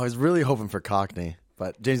 Oh, I was really hoping for Cockney,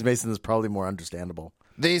 but James Mason is probably more understandable.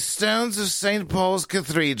 The stones of St. Paul's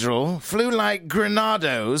Cathedral flew like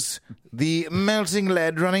grenados, the melting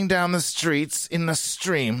lead running down the streets in a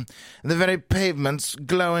stream, the very pavements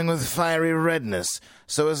glowing with fiery redness,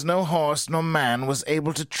 so as no horse nor man was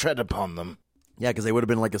able to tread upon them. Yeah, because they would have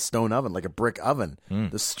been like a stone oven, like a brick oven. The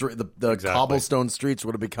Exactly. cobblestone streets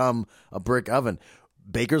would have become a brick oven.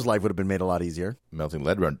 Baker's life would have been made a lot easier. Melting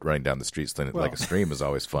lead running down the streets like a stream is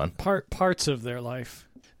always fun. Parts of their life.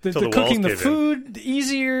 The Till the cooking the walls cave in. food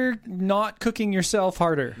easier, not cooking yourself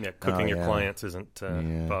harder. Yeah, cooking your yeah. clients isn't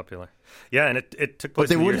popular. Yeah, and it took place. But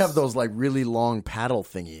they in the would years- have those like really long paddle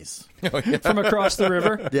thingies. From across the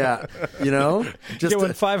river. Yeah, you know, just Get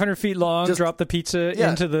one 500 feet long, just- drop the pizza yeah.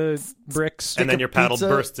 into the bricks. and then your paddle pizza,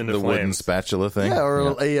 bursts into The wooden flames. spatula thing. yeah, or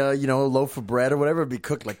a loaf of bread or whatever would be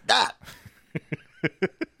cooked like that.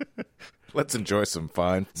 Let's enjoy some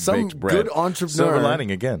fine Some baked bread. good entrepreneur- Silver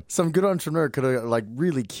lining again. Some good entrepreneur could have like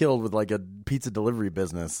really killed with like a pizza delivery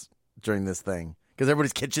business during this thing because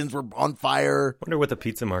everybody's kitchens were on fire. I wonder what the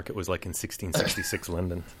pizza market was like in 1666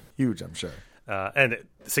 London. Huge, I'm sure. And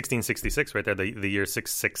 1666, right there, the year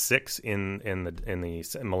 666 in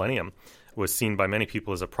the millennium, was seen by many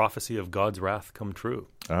people as a prophecy of God's wrath come true,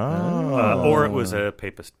 or it was a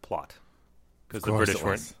papist plot. Because the course British it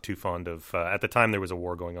was. weren't too fond of... at the time, there was a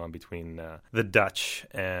war going on between the Dutch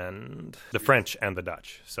and... the French and the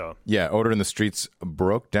Dutch, so... Yeah, order in the streets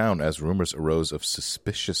broke down as rumors arose of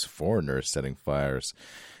suspicious foreigners setting fires.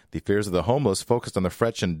 The fears of the homeless focused on the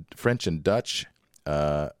French and Dutch.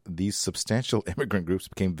 These substantial immigrant groups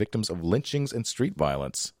became victims of lynchings and street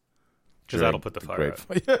violence. Because that'll put the fire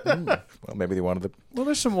out. Well, maybe they wanted to Well,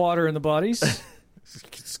 there's some water in the bodies.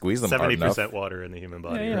 squeeze them hard enough. 70% water in the human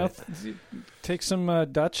body. Yeah, you know, right? take some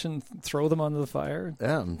Dutch and throw them onto the fire.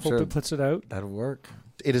 Yeah, I'm Hope sure it puts it out. that'll work.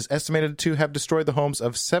 It is estimated to have destroyed the homes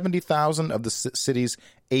of 70,000 of the city's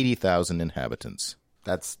 80,000 inhabitants.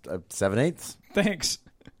 That's 7/8. Thanks.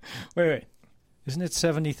 Wait. Isn't it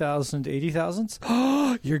 70,000, 80,000?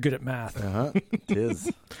 Oh, you're good at math. It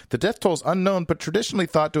is. The death toll's unknown, but traditionally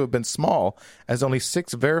thought to have been small, as only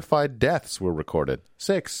 6 verified deaths were recorded.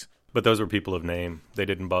 6. But those were people of name. They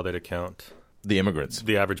didn't bother to count The immigrants.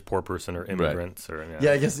 the average poor person or immigrants. Or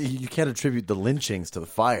Yeah, I guess you can't attribute the lynchings to the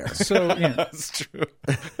fire. So, yeah. That's true.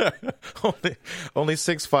 only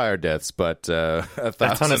 6 fire deaths, but That's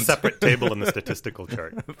on a 1,000 separate table in the statistical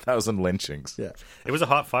chart. 1,000 lynchings. Yeah. It was a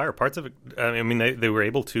hot fire. Parts of it, I mean, they were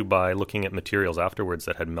able to, by looking at materials afterwards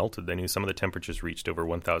that had melted, they knew some of the temperatures reached over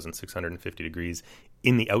 1,650 degrees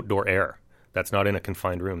in the outdoor air. That's not in a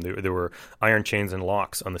confined room. There were iron chains and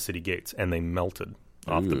locks on the city gates, and they melted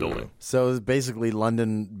off the building. So basically,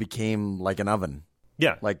 London became like an oven.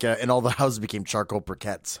 Yeah. And all the houses became charcoal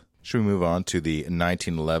briquettes. Should we move on to the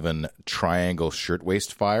 1911 Triangle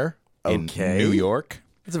Shirtwaist Fire in Okay. New York?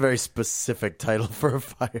 It's a very specific title for a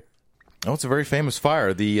fire. Oh, it's a very famous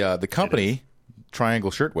fire. The company,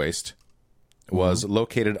 Triangle Shirtwaist, was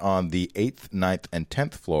located on the 8th, 9th, and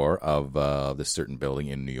 10th floor of this certain building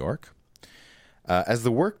in New York. As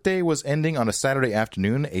the workday was ending on a Saturday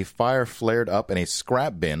afternoon, a fire flared up in a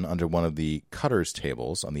scrap bin under one of the cutter's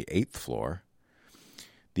tables on the 8th floor.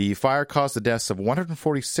 The fire caused the deaths of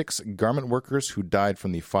 146 garment workers who died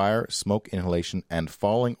from the fire, smoke inhalation, and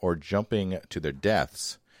falling or jumping to their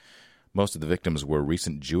deaths. Most of the victims were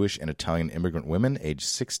recent Jewish and Italian immigrant women aged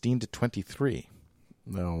 16 to 23.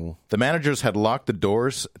 No. The managers had locked the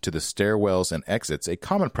doors to the stairwells and exits, a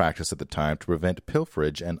common practice at the time to prevent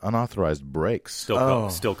pilferage and unauthorized breaks.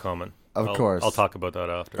 Still common. Of course. I'll talk about that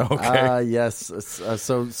after. Okay. Yes.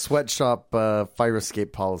 So sweatshop fire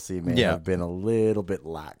escape policy may have been a little bit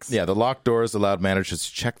lax. Yeah, the locked doors allowed managers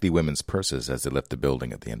to check the women's purses as they left the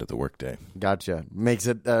building at the end of the workday. Gotcha. Makes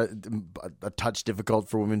it a touch difficult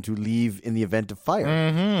for women to leave in the event of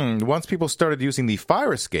fire. Once people started using the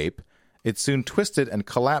fire escape, it soon twisted and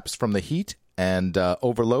collapsed from the heat and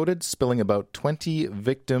overloaded, spilling about 20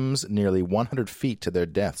 victims nearly 100 feet to their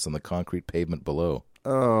deaths on the concrete pavement below.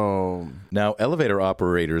 Oh. Now, elevator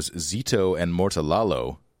operators Zito and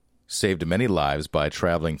Mortallalo saved many lives by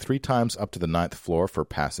traveling 3 times up to the 9th floor for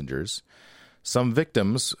passengers. Some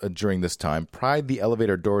victims during this time pried the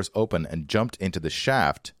elevator doors open and jumped into the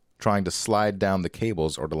shaft, trying to slide down the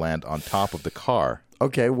cables or to land on top of the car.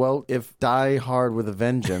 Okay, well, if Die Hard with a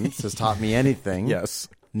Vengeance has taught me anything, Yes.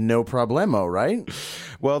 no problemo, right?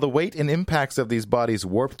 Well, the weight and impacts of these bodies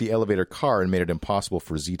warped the elevator car and made it impossible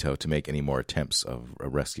for Zito to make any more attempts of a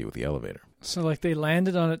rescue with the elevator. So, like, they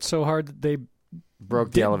landed on it so hard that they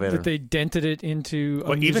Broke the elevator. That they dented it into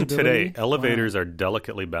Well, even today, unusability? elevators are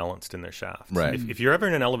delicately balanced in their shafts. Right. If you're ever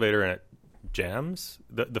in an elevator and it jams,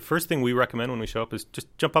 the first thing we recommend when we show up is just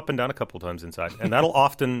jump up and down a couple times inside, and that'll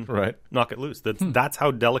often Right. knock it loose. That's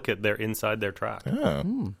how delicate they're inside their track.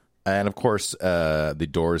 Oh. And, of course, the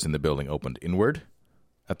doors in the building opened inward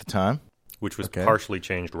at the time. Which was partially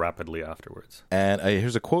changed rapidly afterwards. And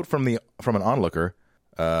here's a quote from an onlooker.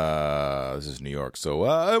 This is New York. So,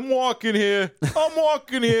 I'm walking here.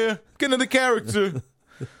 Getting into character.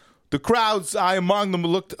 The crowds, I among them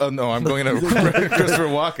looked... no, I'm going to Christopher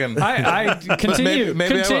Walken. I continue.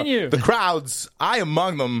 Maybe continue. The crowds, I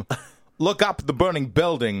among them, look up at the burning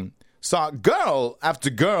building, saw girl after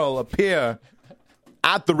girl appear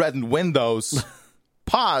at the reddened windows,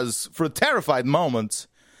 pause for a terrified moment,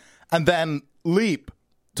 and then leap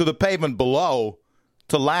to the pavement below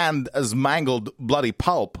to land as mangled, bloody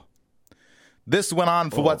pulp. This went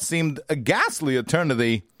on for what seemed a ghastly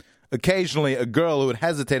eternity. Occasionally, a girl who had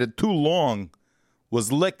hesitated too long was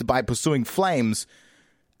licked by pursuing flames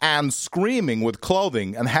and, screaming with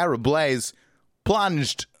clothing and hair ablaze,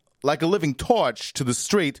 plunged like a living torch to the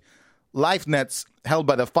street. Life nets held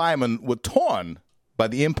by the firemen were torn by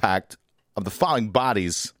the impact of the falling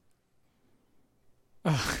bodies.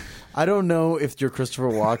 I don't know if your Christopher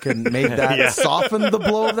Walken made that soften the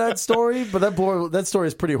blow of that story, but that story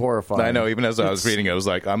is pretty horrifying. I know, even as I was reading it, I was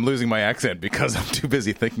like, I'm losing my accent because I'm too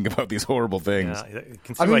busy thinking about these horrible things. Yeah, you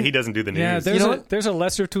can see why he doesn't do the news. Yeah, there's a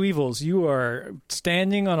lesser of two evils. You are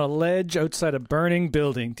standing on a ledge outside a burning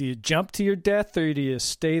building. Do you jump to your death, or do you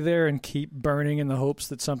stay there and keep burning in the hopes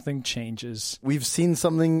that something changes? We've seen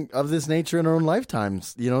something of this nature in our own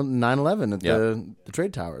lifetimes. 9/11 at the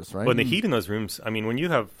trade towers, right? Well, the heat in those rooms, I mean, when you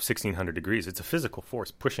have 1,600 degrees, it's a physical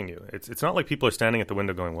force pushing you. It's not like people are standing at the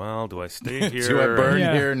window going, well, do I stay here? Do I burn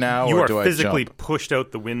here now, you or are do I physically jump? pushed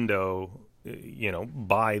out the window,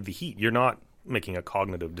 by the heat. You're not making a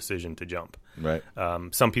cognitive decision to jump. Right.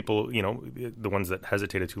 Some people, the ones that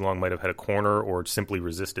hesitated too long might have had a corner or simply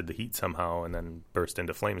resisted the heat somehow and then burst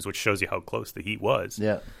into flames, which shows you how close the heat was.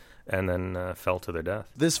 Yeah. And then fell to their death.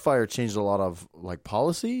 This fire changed a lot of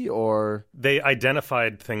policy, or they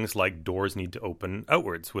identified things like doors need to open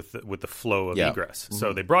outwards with the flow of egress. Mm-hmm.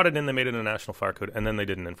 So they brought it in, they made it a national fire code, and then they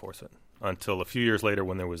didn't enforce it until a few years later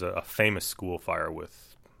when there was a famous school fire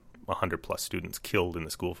with 100+ students killed in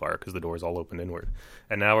the school fire because the doors all opened inward.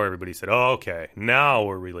 And now everybody said, oh, okay, now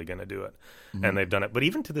we're really going to do it. Mm-hmm. And they've done it. But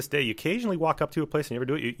even to this day, you occasionally walk up to a place and you ever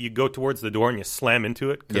do it, you go towards the door and you slam into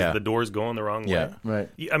it because the door's going the wrong way. Right.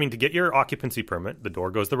 I mean, to get your occupancy permit, the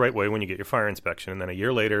door goes the right way when you get your fire inspection. And then a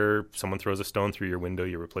year later, someone throws a stone through your window,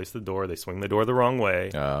 you replace the door, they swing the door the wrong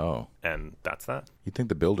way. Oh. And that's that. You'd think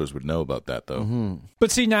the builders would know about that, though. Mm-hmm.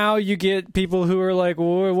 But see, now you get people who are like,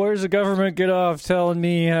 well, where's the government get off telling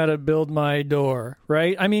me how to build my door,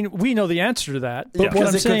 right? I mean, we know the answer to that. But what I'm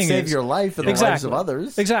because it saying could save is, your life and the lives of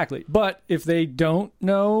others. Exactly. But if they don't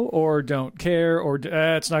know or don't care or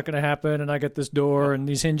it's not going to happen and I get this door and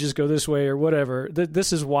these hinges go this way or whatever,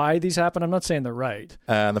 this is why these happen. I'm not saying they're right.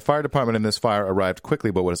 The fire department in this fire arrived quickly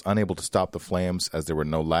but was unable to stop the flames as there were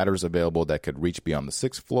no ladders available that could reach beyond the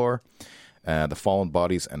 6th floor. The fallen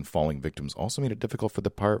bodies and falling victims also made it difficult for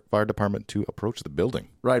the fire department to approach the building.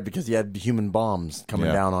 Right, because you had human bombs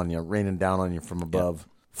coming down on you, raining down on you from above.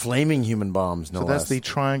 Flaming human bombs, no less. So that's the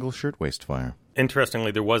Triangle Shirtwaist Fire.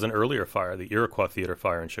 Interestingly, there was an earlier fire, the Iroquois Theater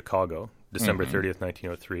fire in Chicago, December 30th,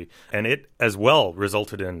 1903. And it as well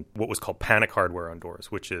resulted in what was called panic hardware on doors,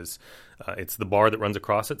 which is it's the bar that runs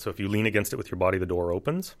across it. So if you lean against it with your body, the door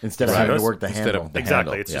opens. Instead of having to work the handle.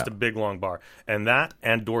 Exactly. It's just a big, long bar. And that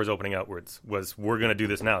and doors opening outwards was, we're going to do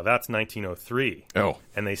this now. That's 1903. Oh.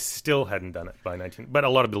 And they still hadn't done it by but a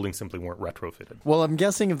lot of buildings simply weren't retrofitted. Well, I'm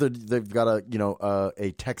guessing if they've got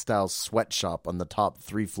a textile sweatshop on the top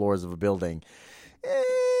 3 floors of a building,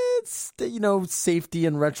 it's safety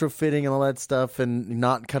and retrofitting and all that stuff and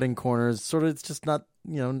not cutting corners. Sort of, it's just not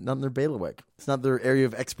not in their bailiwick. It's not their area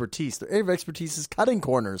of expertise. Their area of expertise is cutting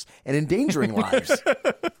corners and endangering lives.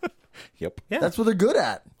 Yep. Yeah. That's what they're good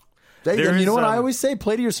at. You know what I always say?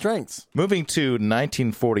 Play to your strengths. Moving to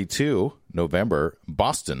 1942, November,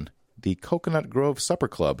 Boston, the Coconut Grove Supper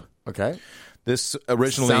Club. Okay. This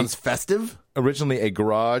originally sounds festive. Originally a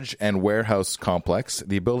garage and warehouse complex,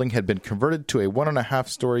 the building had been converted to a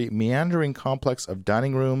 1.5-story meandering complex of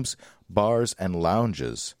dining rooms, bars, and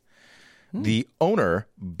lounges. The owner,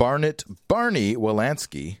 Barney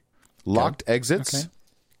Wolanski, locked exits,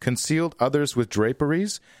 concealed others with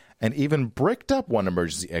draperies, and even bricked up one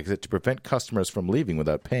emergency exit to prevent customers from leaving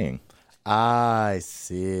without paying. I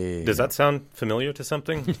see. Does that sound familiar to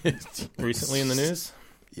something recently in the news?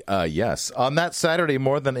 Yes. On that Saturday,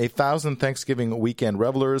 more than 1,000 Thanksgiving weekend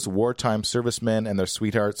revelers, wartime servicemen and their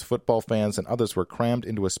sweethearts, football fans, and others were crammed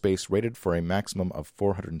into a space rated for a maximum of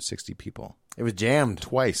 460 people. It was jammed.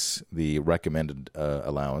 Twice the recommended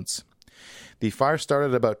allowance. The fire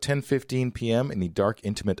started about 10:15 p.m. in the dark,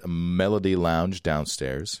 intimate Melody Lounge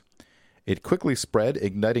downstairs. It quickly spread,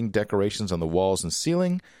 igniting decorations on the walls and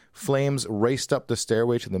ceiling. Flames raced up the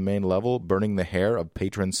stairway to the main level, burning the hair of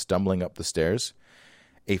patrons stumbling up the stairs.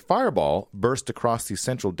 A fireball burst across the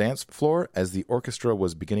central dance floor as the orchestra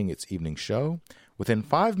was beginning its evening show. Within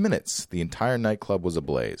 5 minutes, the entire nightclub was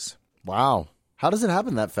ablaze. Wow. How does it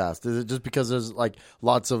happen that fast? Is it just because there's like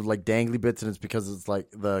lots of like dangly bits and it's because it's like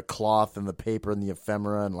the cloth and the paper and the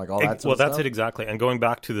ephemera and like all that sort of stuff? Well, that's it exactly. And going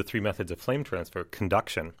back to the 3 methods of flame transfer,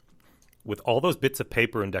 conduction, with all those bits of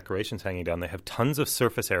paper and decorations hanging down, they have tons of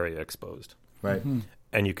surface area exposed. Right. Mm-hmm.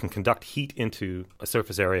 And you can conduct heat into a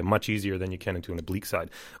surface area much easier than you can into an oblique side.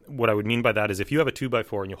 What I would mean by that is if you have a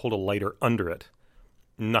 2x4 and you hold a lighter under it,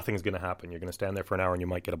 nothing's going to happen. You're going to stand there for an hour and you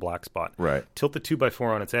might get a black spot. Right. Tilt the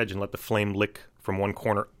 2x4 on its edge and let the flame lick from one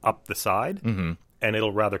corner up the side, and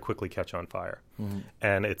it'll rather quickly catch on fire. Mm-hmm.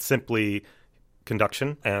 And it's simply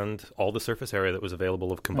conduction and all the surface area that was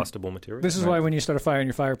available of combustible material. This is why when you start a fire in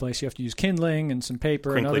your fireplace, you have to use kindling and some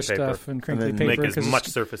paper and other stuff and crinkly paper. Make as much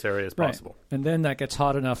surface area as possible. And then that gets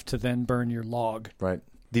hot enough to then burn your log. Right.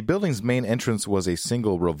 The building's main entrance was a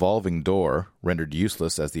single revolving door, rendered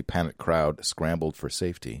useless as the panicked crowd scrambled for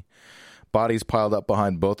safety. Bodies piled up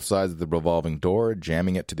behind both sides of the revolving door,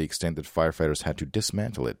 jamming it to the extent that firefighters had to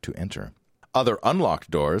dismantle it to enter. Other unlocked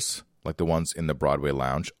doors, like the ones in the Broadway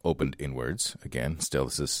Lounge, opened inwards. Again, still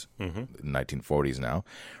this is 1940s now,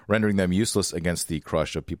 rendering them useless against the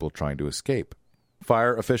crush of people trying to escape.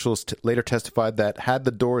 Fire officials later testified that had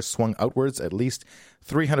the doors swung outwards, at least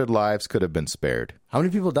 300 lives could have been spared. How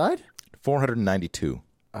many people died? 492.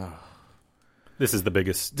 This is the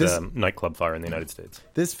biggest nightclub fire in the United States.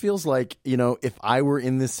 This feels like, you know, if I were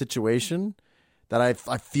in this situation, that I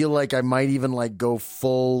feel like I might even like go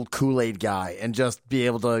full Kool-Aid guy and just be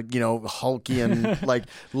able to, you know, hulky and like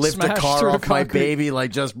lift a car off my baby,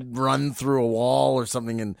 like just run through a wall or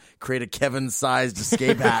something and create a Kevin-sized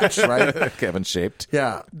escape hatch, right? Kevin-shaped.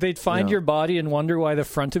 Yeah. They'd find your body and wonder why the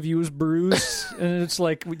front of you is bruised. And it's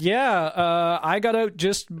like, I got out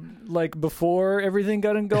just like before everything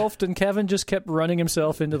got engulfed and Kevin just kept running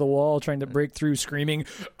himself into the wall trying to break through screaming,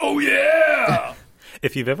 "Oh yeah!"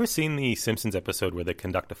 If you've ever seen the Simpsons episode where they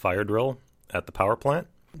conduct a fire drill at the power plant,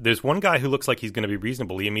 there's one guy who looks like he's going to be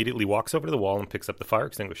reasonable. He immediately walks over to the wall and picks up the fire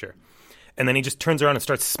extinguisher. And then he just turns around and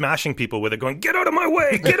starts smashing people with it, going, "Get out of my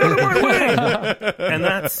way! Get out of my way!" And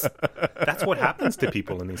that's what happens to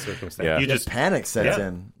people in these circumstances. Yeah. You just panic sets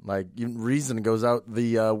in. Like reason goes out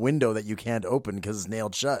the window that you can't open because it's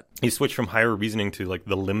nailed shut. You switch from higher reasoning to like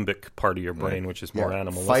the limbic part of your brain, which is more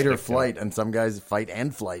animalistic. Fight or flight, and some guys fight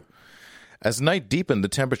and flight. As night deepened, the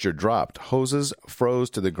temperature dropped. Hoses froze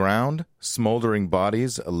to the ground. Smoldering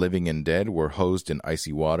bodies, living and dead, were hosed in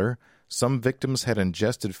icy water. Some victims had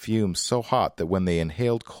ingested fumes so hot that when they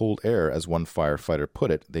inhaled cold air, as one firefighter put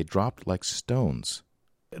it, they dropped like stones.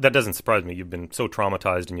 That doesn't surprise me. You've been so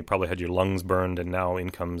traumatized and you probably had your lungs burned and now in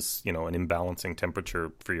comes, you know, an imbalancing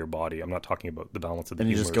temperature for your body. I'm not talking about the balance of the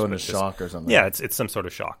humors. And you just go into shock or something. Yeah, it's some sort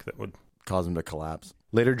of shock that would cause them to collapse.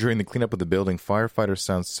 Later, during the cleanup of the building,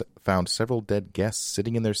 firefighters found several dead guests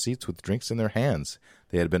sitting in their seats with drinks in their hands.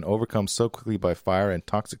 They had been overcome so quickly by fire and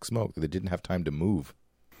toxic smoke that they didn't have time to move.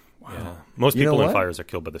 Wow. Yeah. Most people in fires are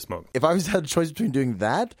killed by the smoke. If I had a choice between doing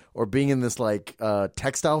that or being in this like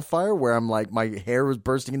textile fire where I'm like my hair was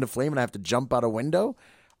bursting into flame and I have to jump out a window,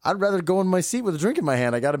 I'd rather go in my seat with a drink in my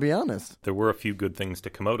hand, I got to be honest. There were a few good things to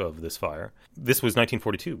come out of this fire. This was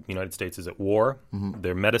 1942. The United States is at war. Mm-hmm.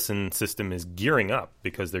 Their medicine system is gearing up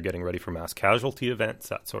because they're getting ready for mass casualty events,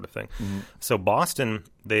 that sort of thing. Mm-hmm. So Boston,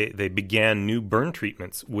 they began new burn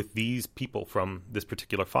treatments with these people from this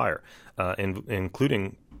particular fire,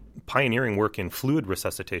 including pioneering work in fluid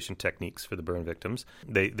resuscitation techniques for the burn victims.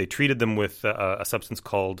 They treated them with a substance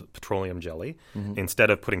called petroleum jelly instead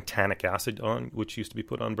of putting tannic acid on, which used to be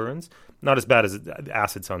put on burns. Not as bad as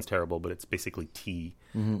acid sounds terrible, but it's basically tea,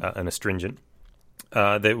 an astringent.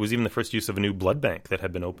 That was even the first use of a new blood bank that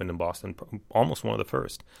had been opened in Boston, almost one of the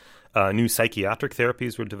first. New psychiatric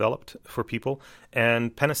therapies were developed for people,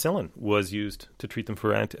 and penicillin was used to treat them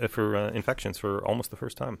for infections for almost the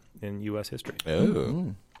first time in U.S. history.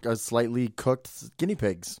 Oh. Slightly cooked guinea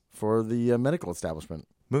pigs for the medical establishment.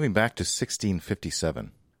 Moving back to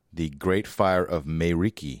 1657, the Great Fire of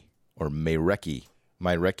Mairiki, or Maireki.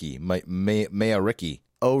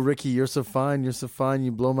 Oh, Ricky, you're so fine,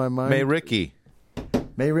 you blow my mind. Mairiki.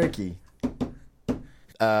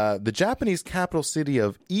 The Japanese capital city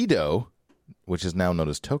of Edo, which is now known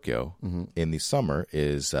as Tokyo, in the summer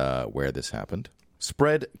is where this happened,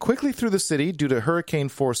 spread quickly through the city due to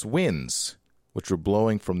hurricane-force winds, which were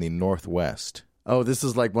blowing from the northwest. Oh, this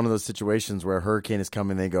is like one of those situations where a hurricane is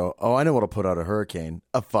coming, they go, oh, I know what'll put out a hurricane.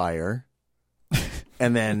 A fire.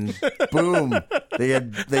 And then, boom, they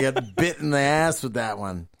get bit in the ass with that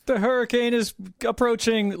one. The hurricane is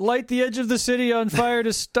approaching. Light the edge of the city on fire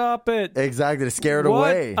to stop it. Exactly, to scare it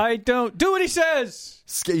away. I don't. Do what he says!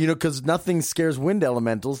 Because nothing scares wind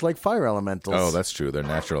elementals like fire elementals. Oh, that's true. They're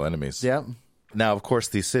natural enemies. Yeah. Now, of course,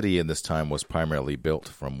 the city in this time was primarily built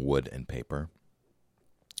from wood and paper.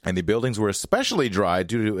 And the buildings were especially dry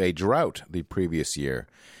due to a drought the previous year.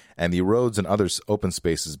 And the roads and other open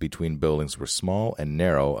spaces between buildings were small and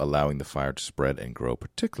narrow, allowing the fire to spread and grow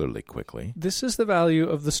particularly quickly. This is the value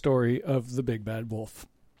of the story of the Big Bad Wolf.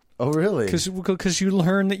 Oh, really? Because you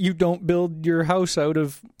learn that you don't build your house out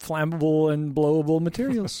of flammable and blowable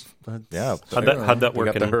materials. Yeah. How'd that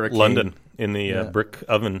work in London, in the brick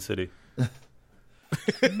oven city?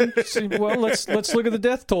 Well, let's look at the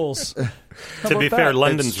death tolls. To be fair,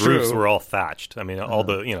 London's roofs were all thatched. I mean, all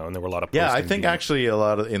the and there were a lot of I think actually a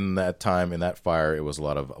lot of in that time in that fire it was a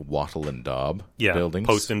lot of wattle and daub buildings.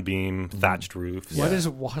 Post and beam, thatched roofs. What is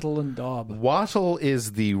wattle and daub? Wattle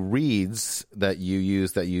is the reeds that you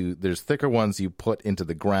use. There's thicker ones you put into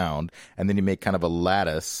the ground, and then you make kind of a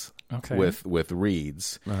lattice. Okay. With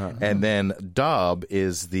reeds. And then daub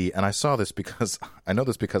is and I saw this because I know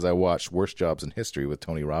this because I watched Worst Jobs in History with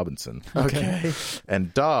Tony Robinson. Okay.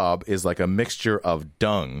 And daub is like a mixture of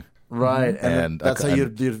dung. Right. And that's how you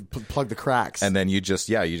plug the cracks. And then you just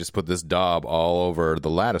put this daub all over the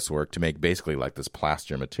lattice work to make basically like this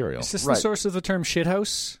plaster material. Is this the source of the term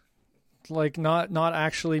shithouse? Like not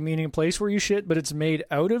actually meaning a place where you shit, but it's made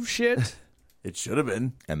out of shit? It should have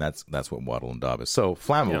been. And that's what wattle and daub is. So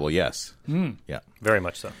flammable, yes. Yeah. Very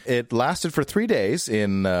much so. It lasted for 3 days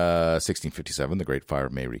in 1657, the Great Fire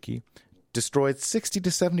of Mairiki. Destroyed 60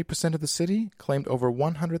 to 70% of the city, claimed over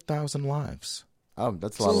 100,000 lives. Oh,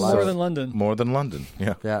 that's a lot of lives. More than London. More than London,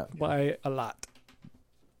 yeah. Yeah. By a lot.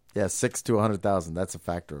 Yeah, 6 to 100,000. That's a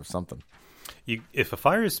factor of something. If a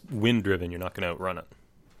fire is wind-driven, you're not going to outrun it.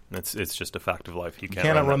 It's just a fact of life. You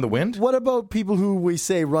can't outrun the wind? What about people who we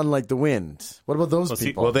say run like the wind? What about those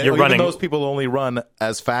people? Those people only run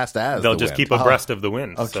as fast as they'll just keep abreast of the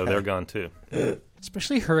wind, so they're gone too.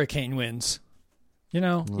 Especially hurricane winds. You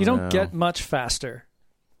don't get much faster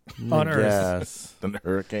on Earth than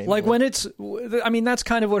hurricane. Like when it's, that's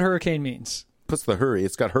kind of what hurricane means. Puts the hurry.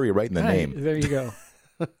 It's got hurry right in the name. There you go.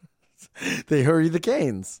 They hurry the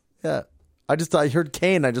canes. Yeah. I heard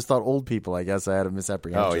cane. I just thought old people. I guess I had a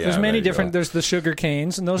misapprehension. Oh, yeah. There's many different. There's the sugar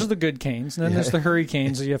canes, and those are the good canes. And then there's the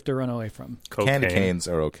hurricanes that you have to run away from. Candy canes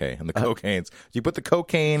are okay, and the cocaines. You put the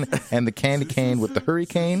cocaine and the candy cane with the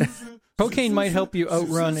hurricane. Cocaine might help you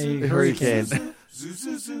outrun a hurricane.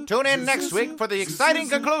 Tune in next week for the exciting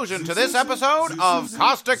conclusion to this episode of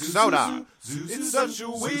Caustic Soda. It's such a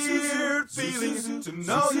weird feeling to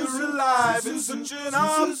know you're alive. It's such an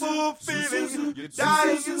awful feeling. You're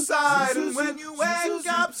dying inside, and when you wake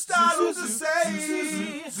up, startled to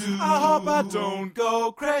say, I hope I don't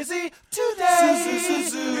go crazy today.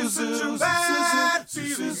 It's such a bad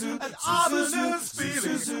feeling, an ominous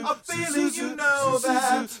feeling, a feeling you know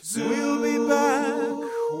that we'll be back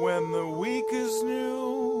when the week is new.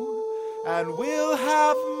 And we'll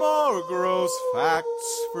have more gross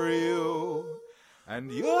facts for you.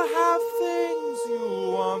 And you'll have things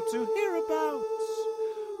you'll want to hear about.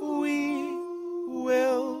 We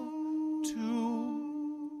will too.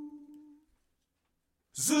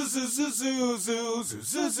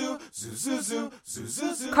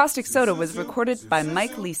 Caustic Soda was recorded by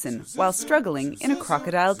Mike Leeson while struggling in a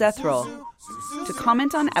crocodile death roll. To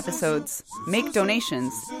comment on episodes, make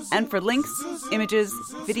donations, and for links, images,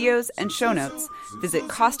 videos, and show notes, visit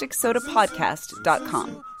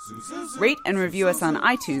causticsodapodcast.com. Rate and review us on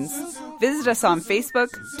iTunes, visit us on Facebook,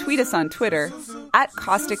 tweet us on Twitter,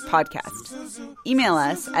 @CausticPodcast. Email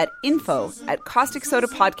us at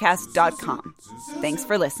info@causticsodapodcast.com. Thanks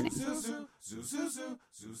for listening.